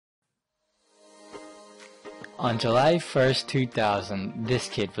On July 1st, 2000, this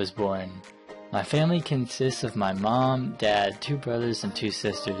kid was born. My family consists of my mom, dad, 2 brothers, and 2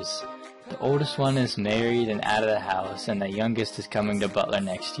 sisters. The oldest one is married and out of the house, and the youngest is coming to Butler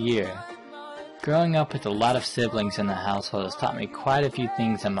next year. Growing up with a lot of siblings in the household has taught me quite a few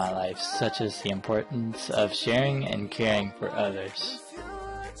things in my life, such as the importance of sharing and caring for others.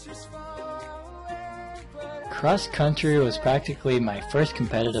 Cross country was practically my first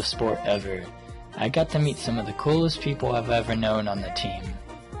competitive sport ever. I got to meet some of the coolest people I've ever known on the team.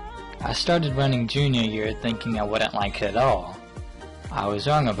 I started running junior year thinking I wouldn't like it at all. I was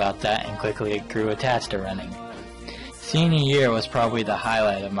wrong about that and quickly grew attached to running. Senior year was probably the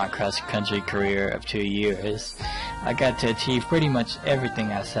highlight of my cross-country career of 2 years. I got to achieve pretty much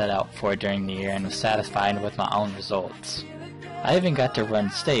everything I set out for during the year and was satisfied with my own results. I even got to run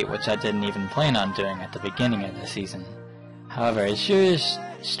state, which I didn't even plan on doing at the beginning of the season. However, it sure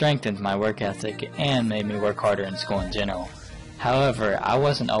strengthened my work ethic and made me work harder in school in general. However, I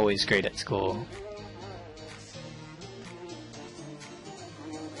wasn't always great at school.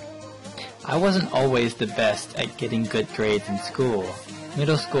 I wasn't always the best at getting good grades in school.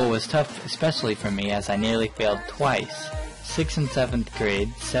 Middle school was tough, especially for me, as I nearly failed twice. 6th and 7th grade,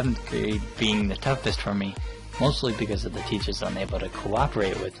 7th grade being the toughest for me, mostly because of the teachers unable to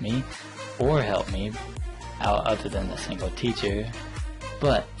cooperate with me or help me out other than a single teacher.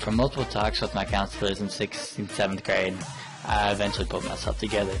 But from multiple talks with my counselors in 6th and 7th grade, I eventually put myself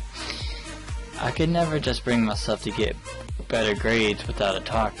together. I could never just bring myself to get better grades without a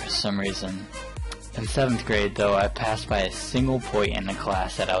talk for some reason. In 7th grade, though, I passed by a single point in the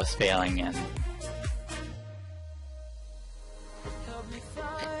class that I was failing in.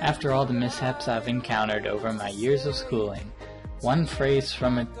 After all the mishaps I've encountered over my years of schooling, one phrase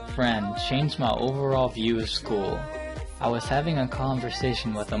from a friend changed my overall view of school. I was having a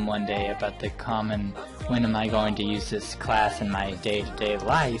conversation with him one day about the common, when am I going to use this class in my day-to-day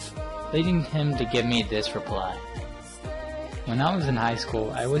life, leading him to give me this reply. When I was in high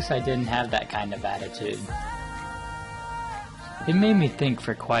school, I wish I didn't have that kind of attitude. It made me think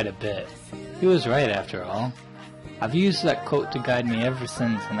for quite a bit. He was right after all. I've used that quote to guide me ever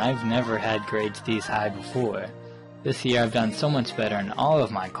since, and I've never had grades these high before. This year I've done so much better in all of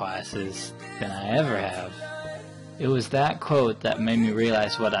my classes than I ever have. It was that quote that made me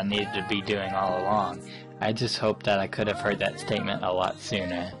realize what I needed to be doing all along. I just hope that I could have heard that statement a lot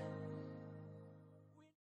sooner.